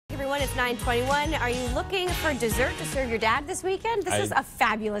It's 9:21. Are you looking for dessert to serve your dad this weekend? This is a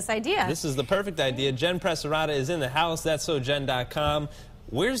fabulous idea. This is the perfect idea. Jenn Press Arata is in the house. That's SoJenn.com.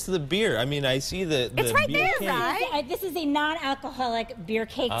 Where's the beer? I mean, I see the it's right beer there, cake. right? This is a non-alcoholic beer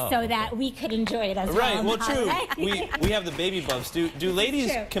cake so that we could enjoy it as well. Right, well, true. We have the baby bumps. Do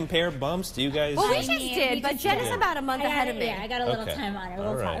ladies compare bumps? Do you guys? Well, we just did, but Jenn is about a month ahead of me. Yeah, I got a little time on her.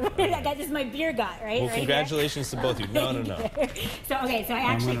 All right. I got this is my beer gut, right? Well, congratulations to both of you. No. So I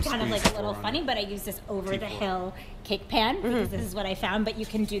actually kind of like a little funny, but I use this over-the-hill cake pan because this is what I found. But you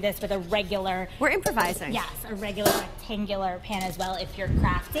can do this with a regular. We're improvising. Yes, a regular rectangular pan as well if you're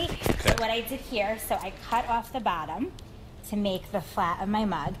crafty. So what I did here, so I cut off the bottom to make the flat of my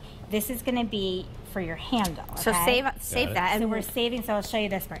mug. This is going to be for your handle. Okay? So save that. And we're saving. So I'll show you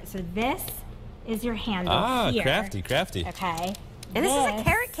this part. So this is your handle here. Crafty. Okay. And this is a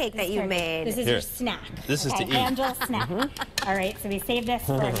carrot cake that you made. This is your snack. This is to eat. Angel snack. All right, so we save this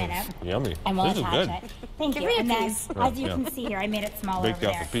for a minute. Yummy. And we'll this is good. attach it. Thank you. Give me a and then, piece. as you can see here, I made it smaller Baked over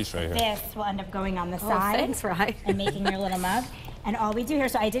off there. a piece right here. This will end up going on the side. Thanks, right. And making your little mug. And all we do here,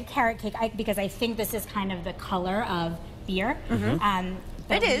 so I did carrot cake because I think this is kind of the color of beer.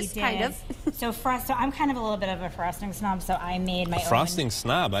 It is, kind of. So I'm kind of a little bit of a frosting snob, so I made my own. Frosting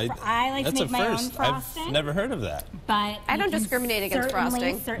snob? I like to make my own frosting. I've never heard of that. But I don't discriminate against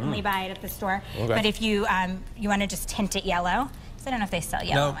frosting. Certainly buy it at the store. Okay. But if you want to just tint it yellow, so I don't know if they sell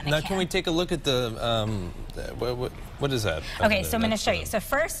yellow in a can. Now, can we take a look at the, what is that? Okay, so I'm going to show you. So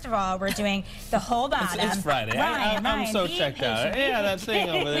first of all, we're doing the whole bottom. It's Friday. I'm so checked out. Yeah, that thing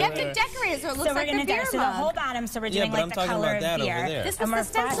over there. We have to decorate it so it looks like a beer mug. So the whole bottom, so we're doing like the color of beer. This was the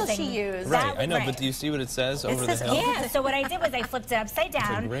stencil she used. Right, I know, but do you see what it says over the hill? Yeah, so what I did was I flipped it upside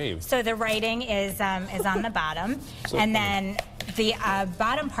down. So the writing is on the bottom. And then the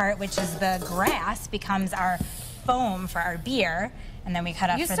bottom part, which is the grass, becomes our foam for our beer, and then we cut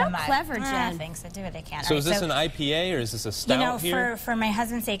up for the mug. You're so clever, Jenn. Thanks, I do what I can. So is this an IPA or is this a stout here? For my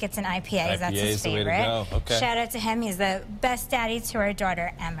husband's sake, it's an IPA. That's his favorite. The way to go. Okay. Shout out to him. He's the best daddy to our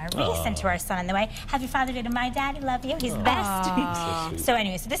daughter Emma Reese and to our son on the way. Happy Father's Day to my daddy. Love you. He's the best. So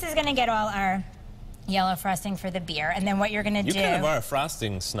anyway, so this is going to get all our yellow frosting for the beer, and then what you're going to do... You kind of are a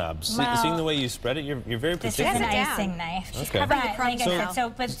frosting snob. Seeing the way you spread it, you're very particular. This is an icing knife. Okay. But, like I said, so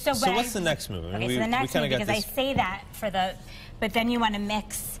what's the next move? Okay, so the next move, because I say that for the... But then you want to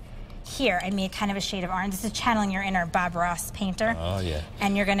mix... Here, I made kind of a shade of orange. This is channeling your inner Bob Ross painter. Oh, yeah.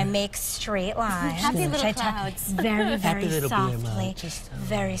 And you're going to make straight lines. Happy little clouds. Very, very softly.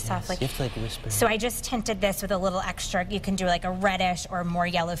 Very softly. You have to, like, whisper. So I just tinted this with a little extra. You can do like a reddish or more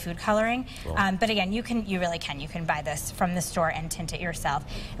yellow food coloring. But again, you really can. You can buy this from the store and tint it yourself.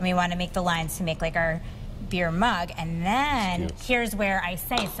 And we want to make the lines to make like our beer mug. And then here's where I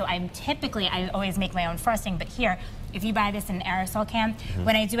say, so I always make my own frosting, but here, if you buy this in an aerosol can,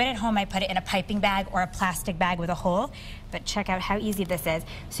 when I do it at home, I put it in a piping bag or a plastic bag with a hole. But check out how easy this is.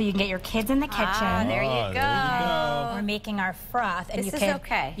 So you can get your kids in the kitchen. There you go. We're making our froth. And this is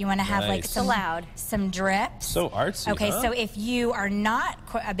okay. You want to have like some drips. So artsy, Okay, so if you are not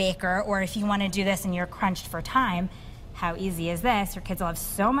a baker, or if you want to do this and you're crunched for time, how easy is this? Your kids will have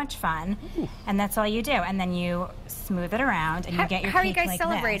so much fun, and that's all you do. And then you smooth it around, and you get your cake like this. How are you guys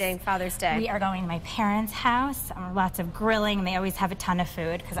celebrating Father's Day? We are going to my parents' house. Lots of grilling, and they always have a ton of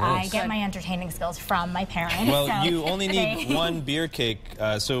food, because I get my entertaining skills from my parents. Well, so you only need one beer cake,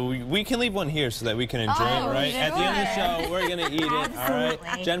 so we can leave one here so that we can enjoy it, right? At the end of the show, we're going to eat it, all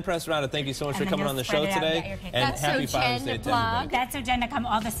right? Jenn Press Arata, thank you so much for coming on the show today, and happy Father's Day to everybody. That's SoJenn.com.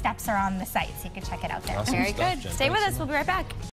 All the steps are on the site, so you can check it out there. Awesome Very stuff, good. Jenn. Stay with us. We'll be right back.